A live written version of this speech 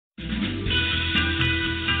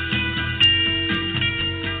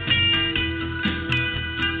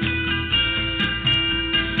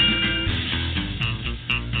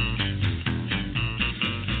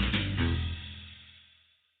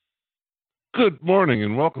Good morning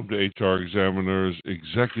and welcome to HRExaminer's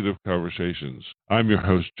Executive Conversations. I'm your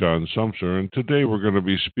host, John Sumser, and today we're going to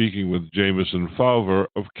be speaking with Jameson Fauver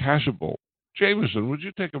of Kashable. Jameson, would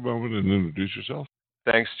you take a moment and introduce yourself?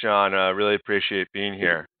 Thanks, John. I really appreciate being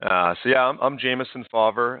here. I'm Jameson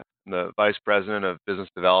Fauver. I'm the Vice President of Business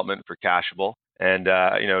Development for Kashable. And,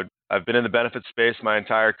 I've been in the benefits space my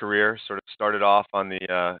entire career, sort of started off on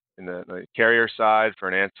in the carrier side for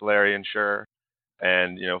an ancillary insurer.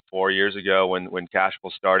 And, 4 years ago when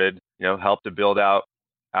Kashable started, helped to build out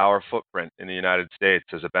our footprint in the United States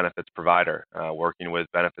as a benefits provider, working with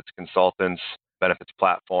benefits consultants, benefits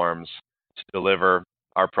platforms to deliver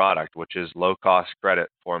our product, which is low-cost credit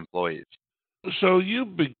for employees. So you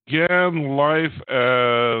began life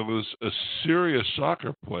as a serious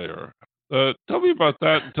soccer player. Tell me about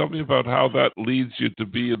that and tell me about how that leads you to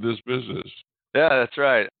be in this business. Yeah, that's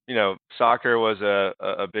right. Soccer was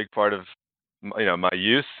a big part of my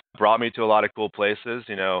youth. Brought me to a lot of cool places,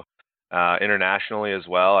 internationally as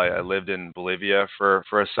well. I lived in Bolivia for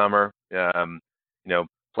a summer,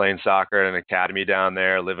 playing soccer at an academy down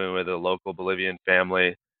there, living with a local Bolivian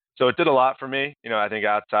family. So it did a lot for me. I think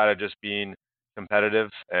outside of just being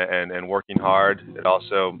competitive and working hard, it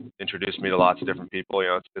also introduced me to lots of different people.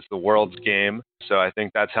 It's the world's game. So I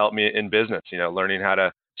think that's helped me in business, learning how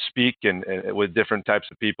to speak and with different types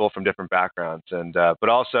of people from different backgrounds. And but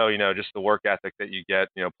also, just the work ethic that you get,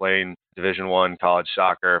 playing Division I college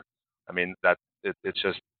soccer. I mean, it's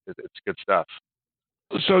good stuff.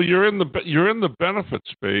 So you're in the benefit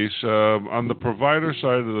space, on the provider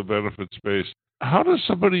side of the benefit space. How does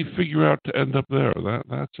somebody figure out to end up there?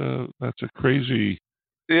 That's a crazy.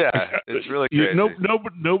 Yeah, it's really crazy.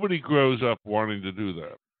 Nobody grows up wanting to do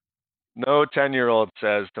that. No 10-year-old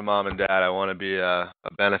says to mom and dad, "I want to be a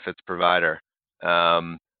benefits provider."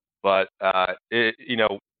 But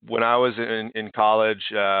when I was in college,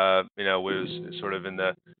 was sort of in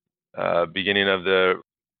the beginning of the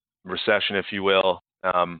recession, if you will.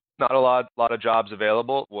 Not a lot of jobs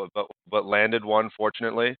available, but landed one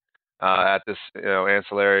fortunately at this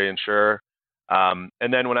ancillary insurer.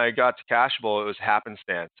 And then when I got to Kashable, it was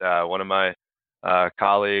happenstance. One of my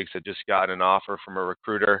colleagues had just gotten an offer from a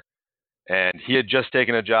recruiter, and he had just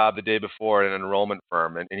taken a job the day before at an enrollment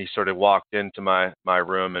firm, and he sort of walked into my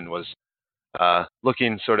room and was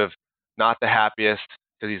looking sort of not the happiest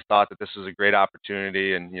because he thought that this was a great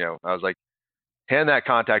opportunity. And I was like, hand that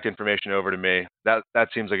contact information over to me. That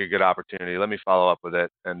seems like a good opportunity. Let me follow up with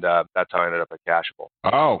it. And that's how I ended up at Kashable.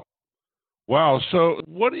 Oh, wow. So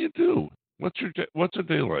what do you do? What's a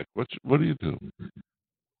day like? What do you do?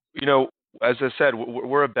 As I said,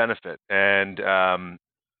 we're a benefit. And,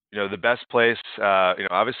 the best place,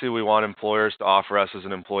 obviously we want employers to offer us as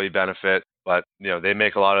an employee benefit, but, they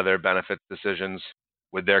make a lot of their benefit decisions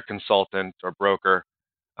with their consultant or broker.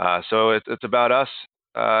 So it's about us,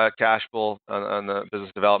 Kashable on the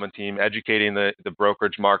business development team, educating the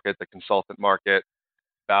brokerage market, the consultant market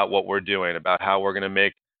about what we're doing, about how we're going to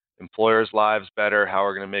make employers' lives better, how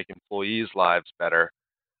we're going to make employees' lives better.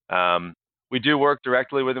 We do work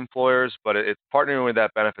directly with employers, but it's partnering with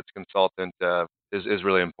that benefits consultant is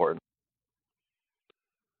really important.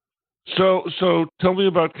 So tell me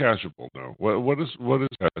about Kashable now. What is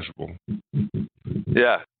Kashable?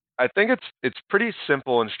 Yeah, I think it's pretty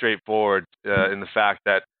simple and straightforward in the fact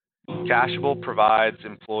that Kashable provides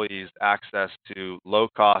employees access to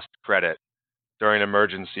low-cost credit during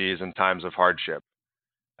emergencies and times of hardship.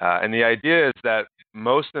 And the idea is that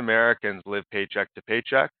most Americans live paycheck to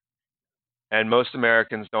paycheck, and most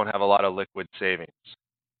Americans don't have a lot of liquid savings.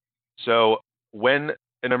 So when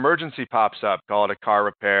an emergency pops up, call it a car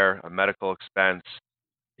repair, a medical expense,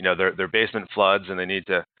 their basement floods and they need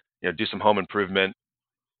to do some home improvement,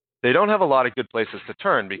 they don't have a lot of good places to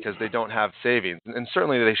turn because they don't have savings. And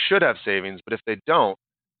certainly they should have savings, but if they don't,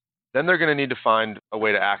 then they're going to need to find a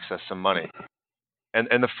way to access some money. And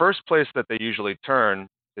the first place that they usually turn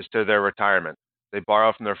is to their retirement. They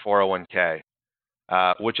borrow from their 401k,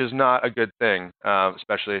 which is not a good thing,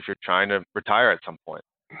 especially if you're trying to retire at some point.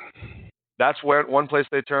 That's where one place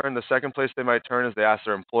they turn. The second place they might turn is they ask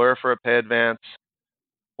their employer for a pay advance,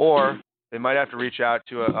 or they might have to reach out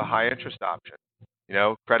to a high interest option,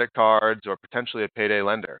 credit cards or potentially a payday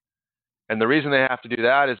lender. And the reason they have to do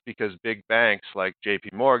that is because big banks like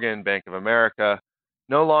JP Morgan, Bank of America,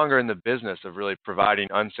 no longer in the business of really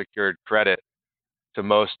providing unsecured credit to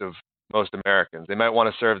most Americans. They might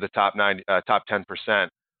want to serve the top 10%,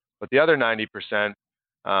 but the other 90%,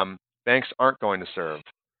 banks aren't going to serve.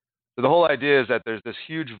 So the whole idea is that there's this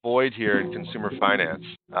huge void here in consumer finance.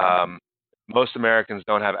 Most Americans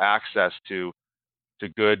don't have access to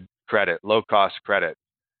good credit, low-cost credit.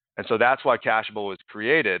 And so that's why Kashable was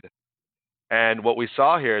created. And what we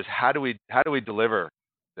saw here is how do we deliver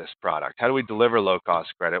this product? How do we deliver low-cost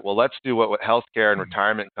credit? Well, let's do what healthcare and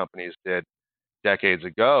retirement companies did decades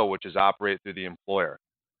ago, which is operate through the employer.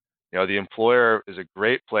 The employer is a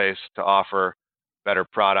great place to offer better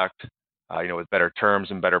product, with better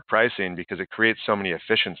terms and better pricing because it creates so many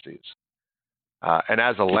efficiencies. And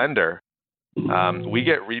as a lender, we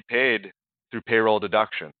get repaid through payroll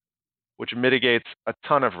deduction, which mitigates a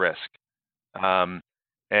ton of risk.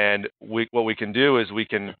 And what we can do is we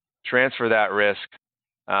can transfer that risk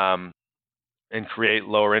and create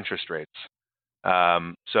lower interest rates.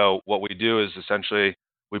 So what we do is essentially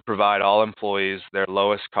we provide all employees their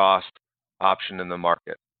lowest cost option in the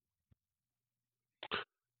market.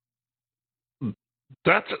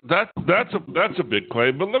 That's a big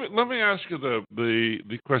claim. But let me ask you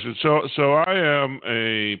the question. So I am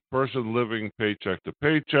a person living paycheck to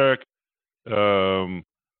paycheck.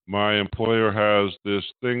 My employer has this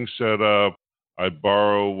thing set up. I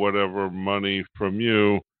borrow whatever money from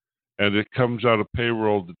you, and it comes out of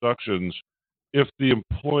payroll deductions. If the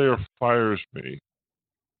employer fires me,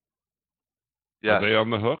 yes. Are they on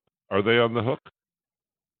the hook? Are they on the hook?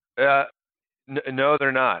 No,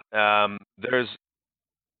 they're not. There's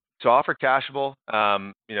to offer Kashable,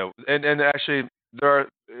 and actually there are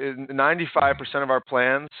 95% of our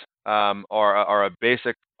plans are a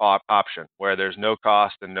basic option where there's no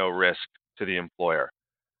cost and no risk to the employer.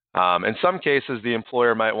 In some cases, the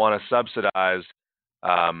employer might want to subsidize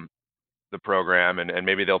the program, and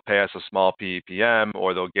maybe they'll pay us a small PEPM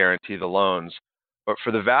or they'll guarantee the loans. But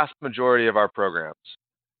for the vast majority of our programs,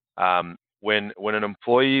 when an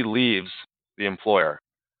employee leaves the employer,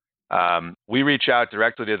 we reach out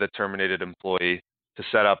directly to the terminated employee to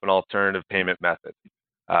set up an alternative payment method,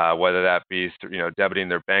 whether that be debiting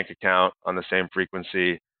their bank account on the same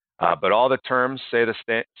frequency. But all the terms stay the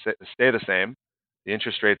same. The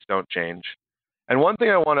interest rates don't change. And one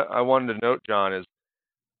thing I wanted to note, John,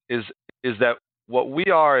 is that what we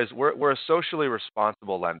are is we're a socially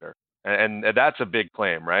responsible lender, and that's a big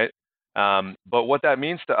claim, right? But what that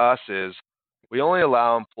means to us is we only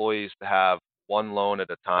allow employees to have one loan at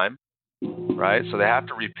a time, right? So they have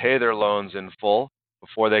to repay their loans in full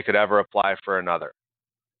before they could ever apply for another.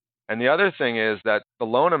 And the other thing is that the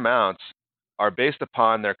loan amounts are based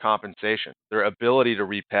upon their compensation, their ability to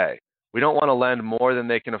repay. We don't want to lend more than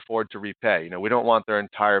they can afford to repay. We don't want their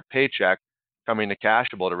entire paycheck coming to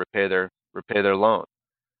Kashable to repay their loan.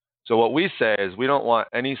 So what we say is we don't want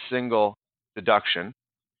any single deduction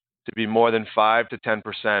to be more than 5 to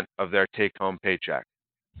 10% of their take-home paycheck.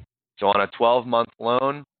 So on a 12-month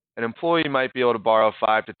loan, an employee might be able to borrow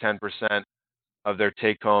 5 to 10% of their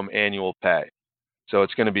take-home annual pay. So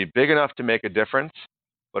it's going to be big enough to make a difference,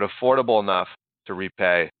 but affordable enough to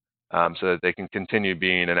repay so that they can continue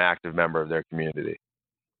being an active member of their community.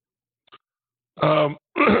 I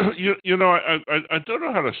don't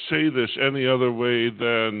know how to say this any other way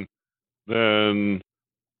than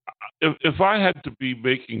if I had to be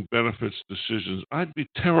making benefits decisions, I'd be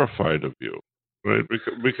terrified of you, right?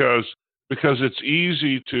 Because it's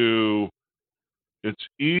easy to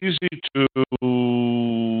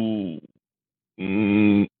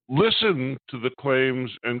listen to the claims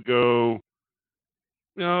and go,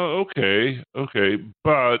 okay,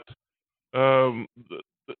 but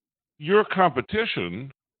your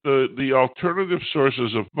competition, the alternative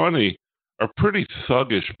sources of money, are pretty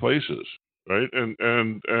thuggish places, right?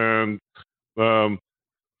 And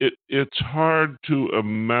it's hard to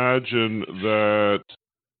imagine that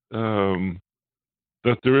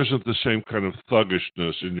that there isn't the same kind of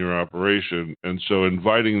thuggishness in your operation, and so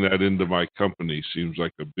inviting that into my company seems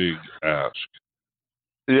like a big ask.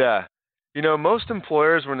 Yeah. Most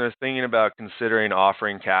employers, when they're thinking about considering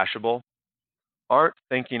offering Kashable, aren't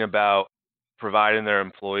thinking about providing their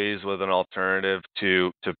employees with an alternative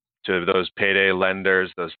to those payday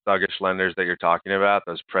lenders, those thuggish lenders that you're talking about,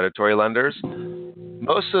 those predatory lenders.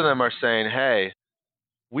 Most of them are saying, hey,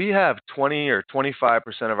 we have 20 or 25%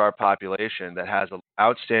 of our population that has an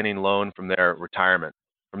outstanding loan from their retirement,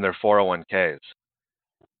 from their 401ks.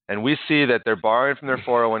 And we see that they're borrowing from their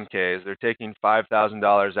 401ks. They're taking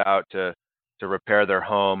 $5,000 out to repair their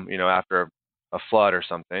home, after a flood or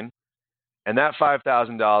something. And that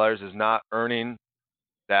 $5,000 is not earning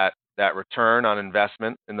that return on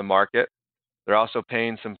investment in the market. They're also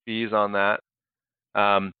paying some fees on that.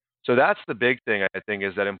 So that's the big thing, I think,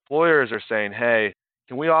 is that employers are saying, hey,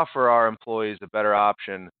 can we offer our employees a better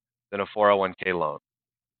option than a 401k loan?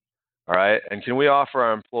 All right. And can we offer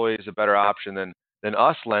our employees a better option than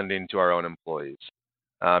us lending to our own employees?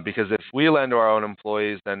 Because if we lend to our own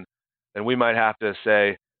employees, then we might have to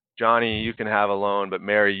say, Johnny, you can have a loan, but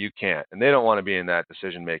Mary, you can't. And they don't want to be in that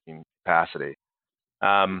decision-making capacity.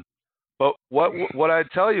 But what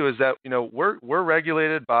I'd tell you is that we're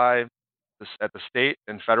regulated at the state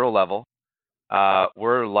and federal level.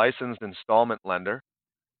 We're a licensed installment lender,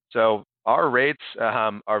 so our rates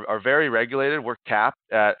are very regulated. We're capped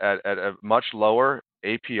at a much lower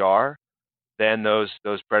APR than those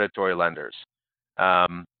predatory lenders.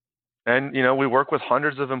 And we work with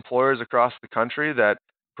hundreds of employers across the country that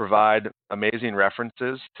provide amazing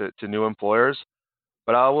references to new employers.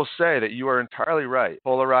 But I will say that you are entirely right.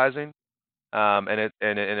 Polarizing, and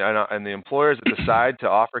the employers that decide to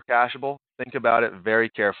offer Kashable, think about it very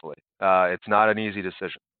carefully. It's not an easy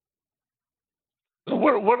decision.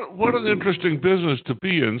 What an interesting business to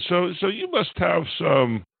be in. So you must have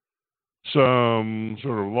some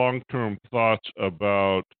sort of long-term thoughts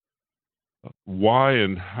about why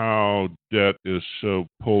and how debt is so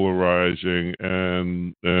polarizing,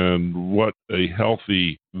 and what a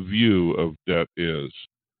healthy view of debt is.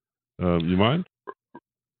 You mind?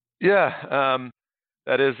 Yeah,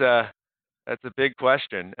 that's a big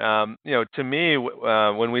question. To me,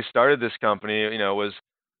 when we started this company, it was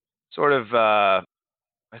sort of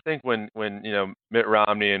I think when Mitt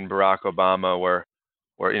Romney and Barack Obama were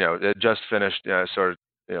they just finished sort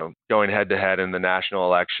of going head to head in the national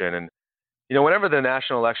election, and whenever the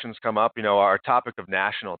national elections come up, our topic of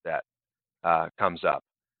national debt comes up,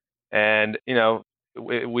 and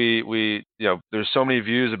we there's so many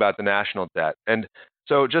views about the national debt, and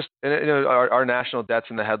so just our national debt's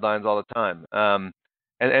in the headlines all the time,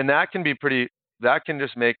 and that can be that can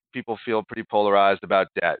just make people feel pretty polarized about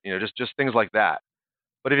debt, just things like that.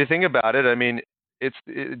 But if you think about it, I mean,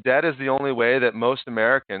 debt is the only way that most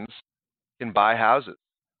Americans can buy houses.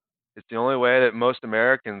 It's the only way that most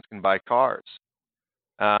Americans can buy cars.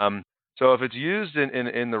 So if it's used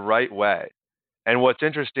in the right way, and what's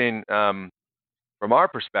interesting from our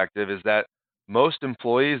perspective is that most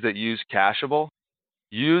employees that use Kashable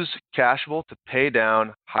to pay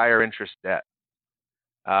down higher interest debt.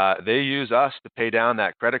 They use us to pay down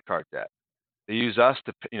that credit card debt. They use us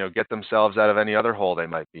to get themselves out of any other hole they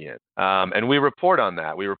might be in. And we report on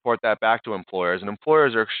that. We report that back to employers, and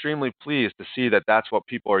employers are extremely pleased to see that that's what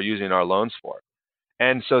people are using our loans for.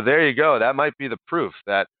 And so there you go. That might be the proof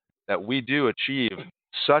that we do achieve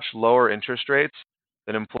such lower interest rates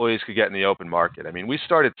than employees could get in the open market. I mean, we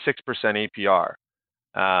started 6%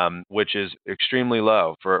 APR, which is extremely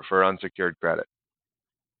low for unsecured credit.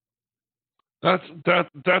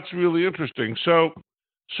 That's really interesting.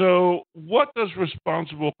 So what does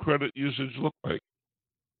responsible credit usage look like?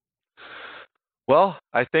 Well,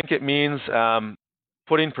 I think it means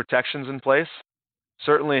putting protections in place.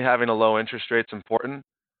 Certainly having a low interest rate is important,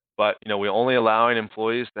 but we're only allowing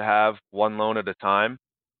employees to have one loan at a time,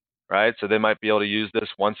 right? So they might be able to use this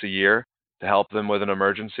once a year to help them with an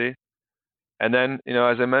emergency. And then,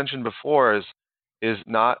 as I mentioned before, is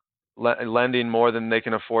not lending more than they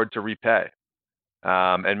can afford to repay,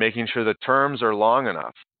 and making sure the terms are long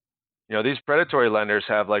enough. These predatory lenders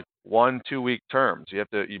have like 1-2 week terms. You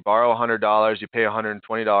borrow $100, you pay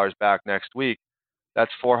 $120 back next week.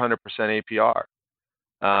 That's 400% APR.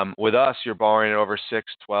 With us, you're borrowing it over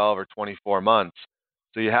 6, 12, or 24 months.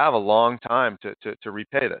 So you have a long time to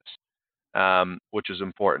repay this, which is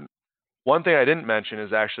important. One thing I didn't mention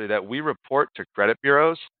is actually that we report to credit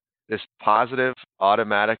bureaus this positive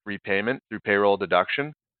automatic repayment through payroll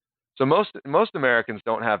deduction. So most Americans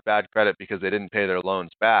don't have bad credit because they didn't pay their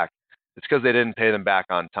loans back. It's because they didn't pay them back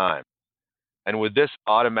on time. And with this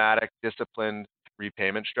automatic disciplined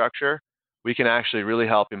repayment structure, we can actually really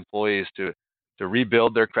help employees to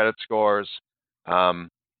rebuild their credit scores, so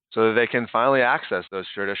that they can finally access those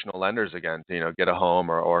traditional lenders again to get a home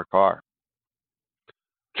or a car.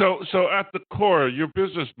 So at the core, your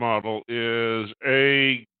business model is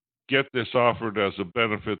A, get this offered as a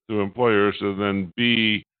benefit to employers, and then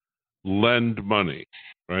B, lend money,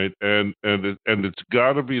 right? And it's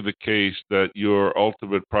got to be the case that your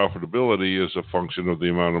ultimate profitability is a function of the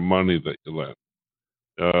amount of money that you lend.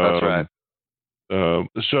 That's right.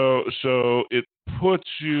 So it puts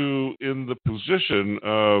you in the position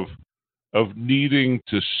of needing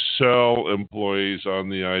to sell employees on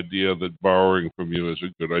the idea that borrowing from you is a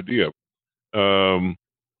good idea. That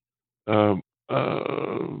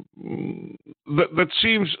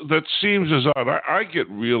seems as odd. I get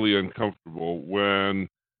really uncomfortable when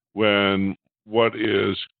what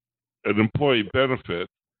is an employee benefit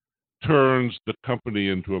turns the company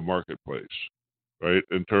into a marketplace, right?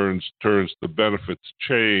 And turns the benefits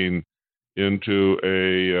chain into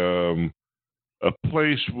a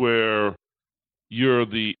place where you're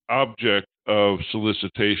the object of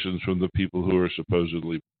solicitations from the people who are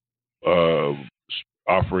supposedly uh,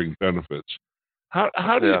 offering benefits. How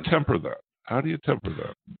do you Yeah. temper that? How do you temper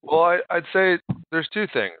that? Well, I'd say there's two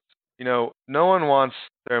things. No one wants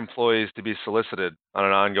their employees to be solicited on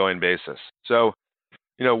an ongoing basis. So,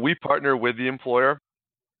 we partner with the employer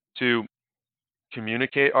to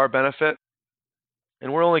communicate our benefit,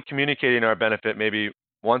 and we're only communicating our benefit maybe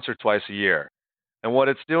once or twice a year. And what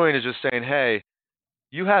it's doing is just saying, hey,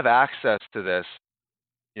 you have access to this,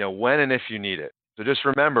 when and if you need it. So just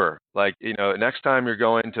remember, like, next time you're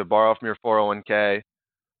going to borrow from your 401k,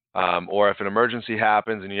 or if an emergency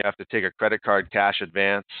happens and you have to take a credit card cash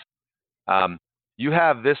advance, you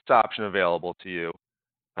have this option available to you,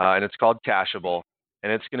 and it's called Kashable,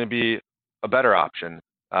 and it's going to be a better option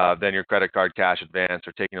than your credit card cash advance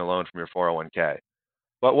or taking a loan from your 401k.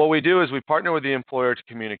 But what we do is we partner with the employer to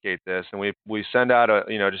communicate this, and we send out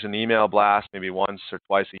just an email blast maybe once or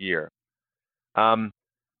twice a year.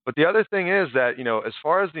 But the other thing is that, as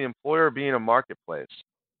far as the employer being a marketplace,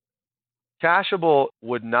 Kashable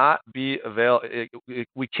would not be available.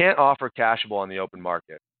 We can't offer Kashable on the open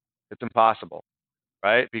market. It's impossible,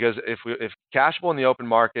 right? Because if Kashable in the open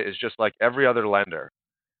market is just like every other lender,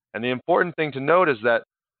 and the important thing to note is that,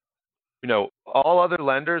 all other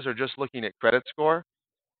lenders are just looking at credit score.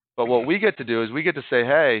 But what we get to do is we get to say,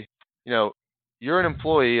 hey, you're an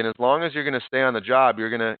employee, and as long as you're going to stay on the job, you're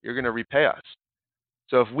going to repay us.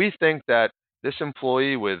 So if we think that this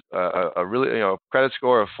employee with a really credit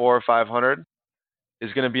score of 400 or 500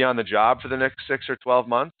 is going to be on the job for the next 6 or 12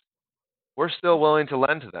 months, we're still willing to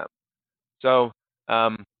lend to them. So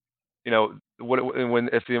if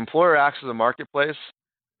the employer acts as a marketplace,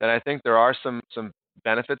 then I think there are some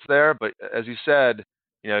benefits there. But as you said,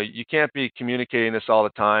 you can't be communicating this all the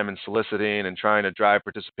time and soliciting and trying to drive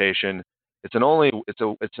participation. It's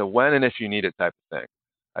a when and if you need it type of thing,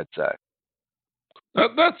 I'd say.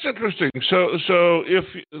 That's interesting. So if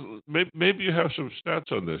maybe you have some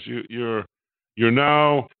stats on this, you're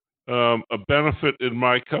now a benefit in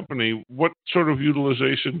my company. What sort of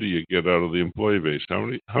utilization do you get out of the employee base?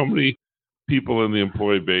 How many people in the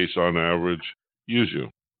employee base on average use you?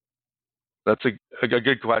 That's a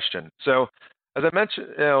good question. So as I mentioned,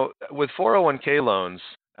 with 401k loans,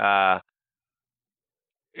 out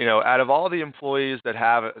of all the employees that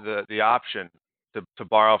have the option to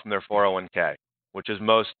borrow from their 401k, which is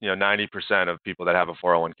most, 90% of people that have a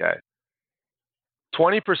 401k,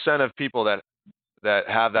 20% of people that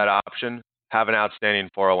have that option have an outstanding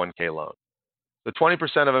 401k loan. So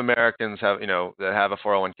 20% of Americans that have a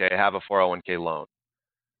 401k have a 401k loan.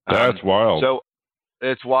 That's wild. So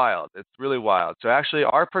it's wild. It's really wild. So actually,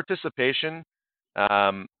 our participation,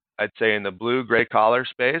 I'd say in the blue gray collar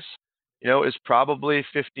space, is probably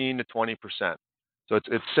 15 to 20%. So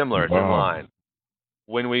it's similar. It's in line.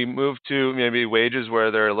 When we move to maybe wages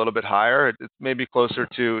where they're a little bit higher, it's maybe closer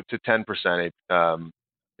to 10%, 10%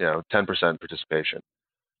 participation.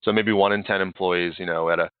 So maybe 1 in 10 employees,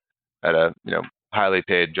 at a highly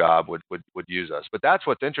paid job would use us. But that's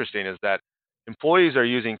what's interesting is that employees are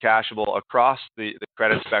using Kashable across the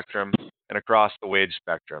credit spectrum and across the wage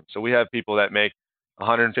spectrum. So we have people that make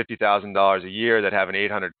 $150,000 a year that have an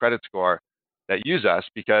 800 credit score that use us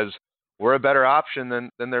because we're a better option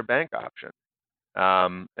than their bank option.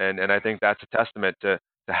 And I think that's a testament to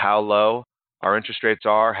how low our interest rates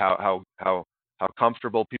are, how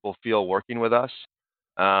comfortable people feel working with us.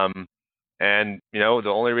 And the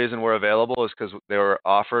only reason we're available is because they were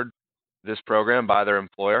offered this program by their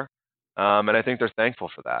employer, and I think they're thankful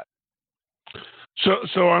for that.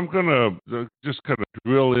 So I'm going to just kind of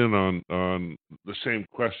drill in on the same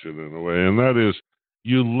question in a way, and that is,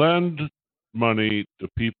 you lend money to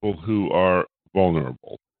people who are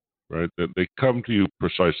vulnerable, right? That they come to you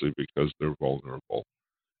precisely because they're vulnerable,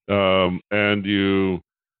 and you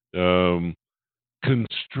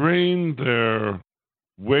constrain their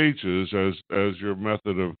wages as your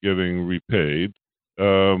method of getting repaid,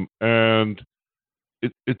 and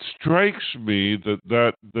it strikes me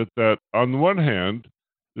that on the one hand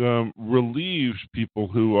relieves people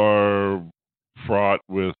who are fraught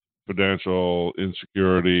with financial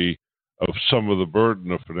insecurity of some of the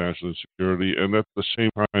burden of financial insecurity, and at the same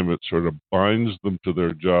time it sort of binds them to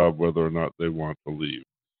their job whether or not they want to leave.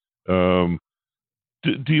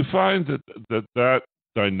 Do you find that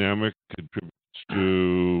dynamic contributes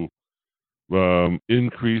to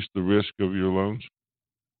increase the risk of your loans?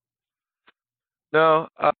 No,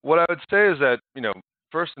 what I would say is that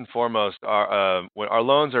first and foremost, when our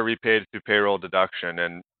loans are repaid through payroll deduction,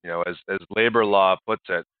 and as labor law puts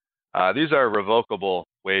it, these are revocable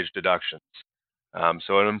wage deductions.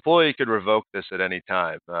 So an employee could revoke this at any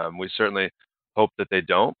time. We certainly hope that they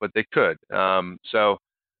don't, but they could. So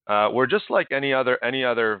we're just like any other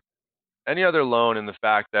any other loan in the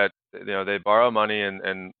fact that they borrow money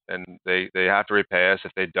and they have to repay us.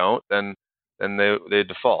 If they don't, then they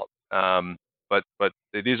default. But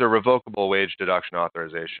these are revocable wage deduction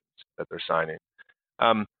authorizations that they're signing.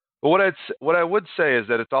 But what I would say is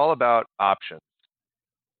that it's all about options.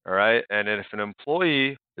 All right, and if an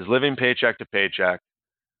employee is living paycheck to paycheck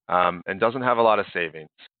and doesn't have a lot of savings,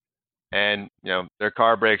 and their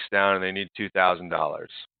car breaks down and they need $2,000,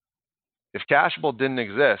 if Kashable didn't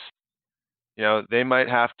exist, they might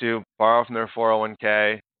have to borrow from their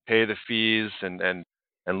 401k, pay the fees, and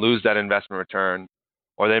lose that investment return,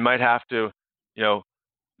 or they might have to,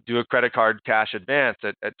 do a credit card cash advance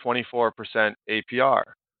at 24% APR,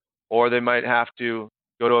 or they might have to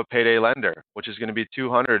go to a payday lender, which is going to be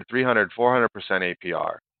 200, 300, 400%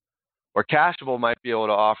 APR, or Kashable might be able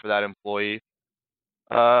to offer that employee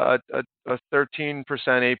a 13%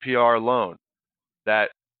 APR loan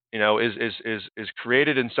that is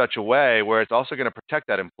created in such a way where it's also going to protect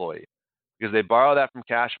that employee because they borrow that from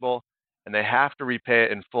Kashable and they have to repay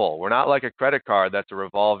it in full. We're not like a credit card that's a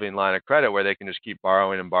revolving line of credit where they can just keep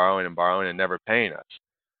borrowing and borrowing and borrowing and never paying us.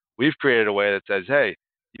 We've created a way that says, hey,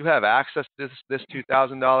 you have access to this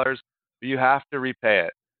 $2,000, but you have to repay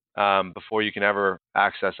it before you can ever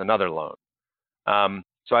access another loan.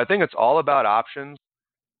 So I think it's all about options.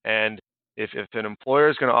 And if an employer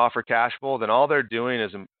is going to offer Kashable, then all they're doing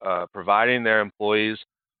is providing their employees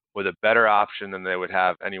with a better option than they would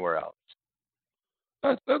have anywhere else.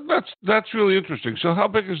 That's really interesting. So how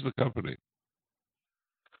big is the company?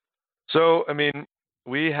 So, I mean,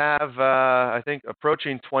 we have, I think,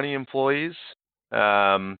 approaching 20 employees,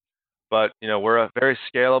 but, we're a very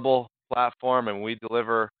scalable platform, and we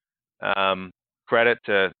deliver credit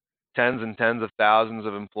to tens and tens of thousands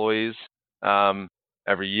of employees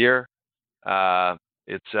every year.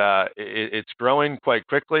 It's growing quite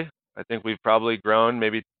quickly. I think we've probably grown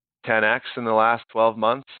maybe 10x in the last 12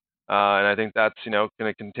 months, and I think that's going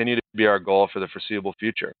to continue to be our goal for the foreseeable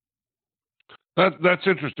future. That's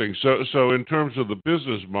interesting. So in terms of the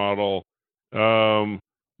business model, the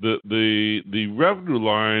revenue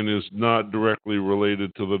line is not directly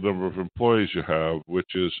related to the number of employees you have,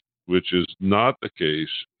 which is not the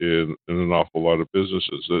case in an awful lot of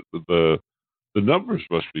businesses. The numbers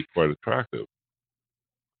must be quite attractive.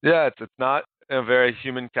 Yeah, it's not very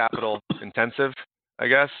human capital intensive, I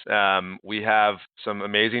guess. We have some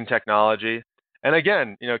amazing technology. And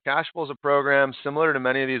again, Kashable is a program similar to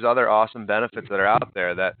many of these other awesome benefits that are out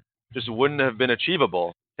there that just wouldn't have been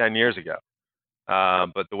achievable 10 years ago.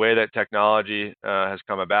 But the way that technology has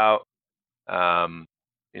come about,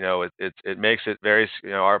 it makes it very,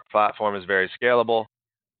 our platform is very scalable.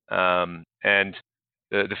 And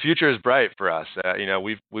the future is bright for us.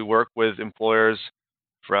 We work with employers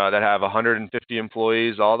that have 150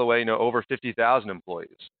 employees all the way, over 50,000 employees.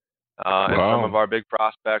 Wow. And some of our big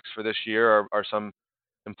prospects for this year are some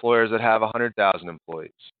employers that have 100,000 employees.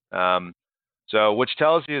 So which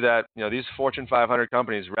tells you that, these Fortune 500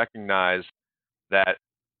 companies recognize that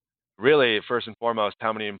really, first and foremost,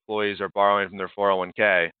 how many employees are borrowing from their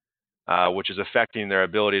 401k, which is affecting their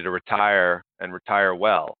ability to retire and retire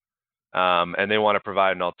well. And they want to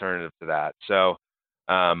provide an alternative to that. So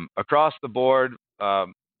across the board,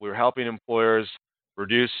 we're helping employers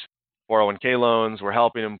reduce 401k loans. We're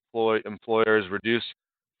helping employers reduce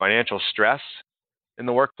financial stress in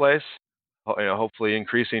the workplace, hopefully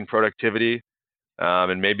increasing productivity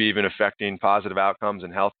and maybe even affecting positive outcomes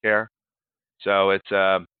in healthcare. So it's,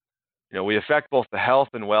 we affect both the health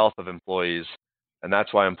and wealth of employees, and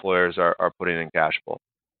that's why employers are putting in Kashable.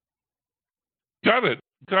 Got it.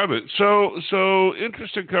 So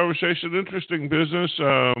interesting conversation, interesting business.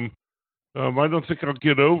 I don't think I'll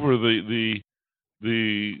get over the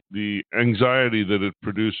anxiety that it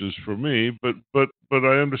produces for me, but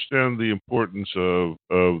I understand the importance of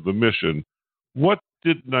the mission. What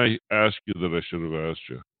didn't I ask you that I should have asked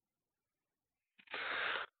you?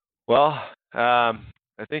 Well, I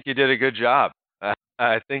think you did a good job.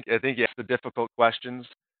 I think you asked the difficult questions,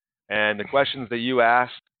 and the questions that you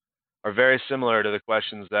asked are very similar to the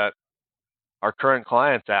questions that our current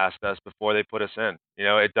clients asked us before they put us in.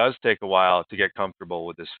 It does take a while to get comfortable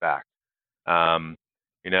with this fact. Because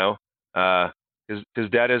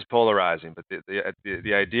debt is polarizing. But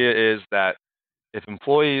the idea is that if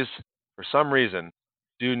employees, for some reason,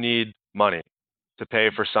 do need money to pay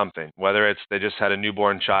for something, whether it's they just had a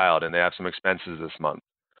newborn child and they have some expenses this month,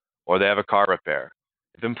 or they have a car repair.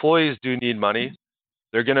 If employees do need money,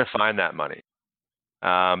 they're going to find that money.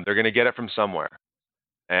 They're going to get it from somewhere.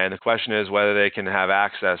 And the question is whether they can have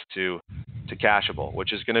access to Kashable,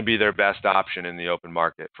 which is going to be their best option in the open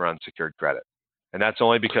market for unsecured credit. And that's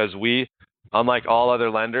only because we, unlike all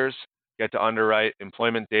other lenders, get to underwrite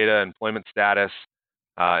employment data, employment status.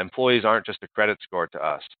 Employees aren't just a credit score to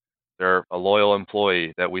us. They're a loyal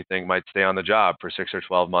employee that we think might stay on the job for 6 or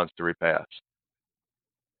 12 months to repay us.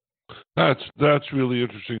 That's really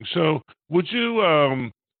interesting. So, would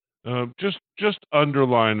you just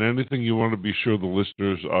underline anything you want to be sure the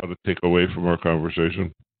listeners ought to take away from our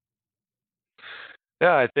conversation?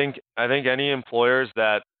 Yeah, I think any employers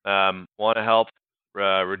that want to help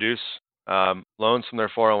reduce loans from their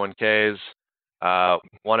 401ks,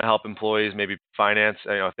 want to help employees maybe finance,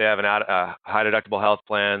 if they have high deductible health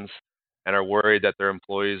plans and are worried that their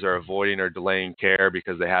employees are avoiding or delaying care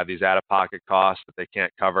because they have these out-of-pocket costs that they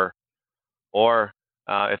can't cover, or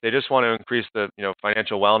if they just want to increase the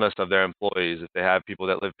financial wellness of their employees, if they have people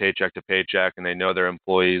that live paycheck to paycheck and they know their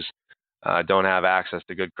employees don't have access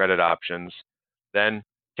to good credit options, then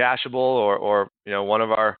Kashable or one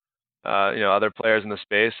of our other players in the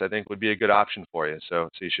space, I think, would be a good option for you. So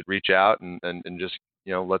you should reach out and just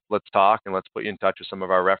let's talk, and let's put you in touch with some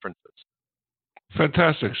of our references.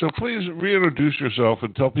 Fantastic. So please reintroduce yourself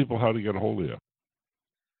and tell people how to get a hold of you.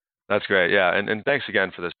 That's great. Yeah, and thanks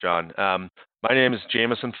again for this, John. My name is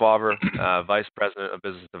Jameson Fauver, Vice President of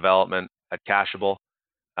Business Development at Kashable.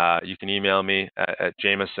 You can email me at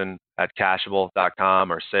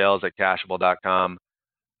jameson@kashable.com or sales@kashable.com,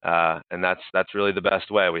 and that's really the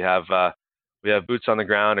best way. We have boots on the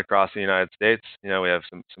ground across the United States. We have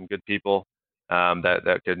some good people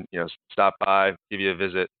that could stop by, give you a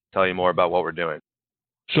visit, tell you more about what we're doing.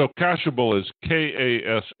 So Kashable is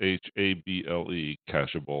Kashable,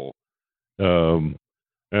 Kashable.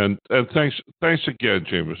 And thanks again,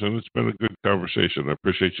 Jameson. It's been a good conversation. I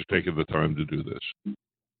appreciate you taking the time to do this.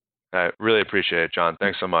 I really appreciate it, John.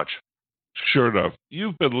 Thanks so much. Sure enough.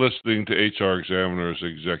 You've been listening to HRExaminer's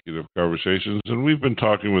Executive Conversations, and we've been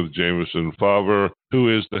talking with Jameson Fauver,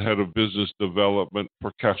 who is the head of business development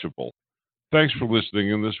for Kashable. Thanks for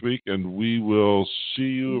listening in this week, and we will see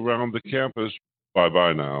you around the campus.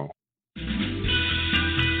 Bye-bye now.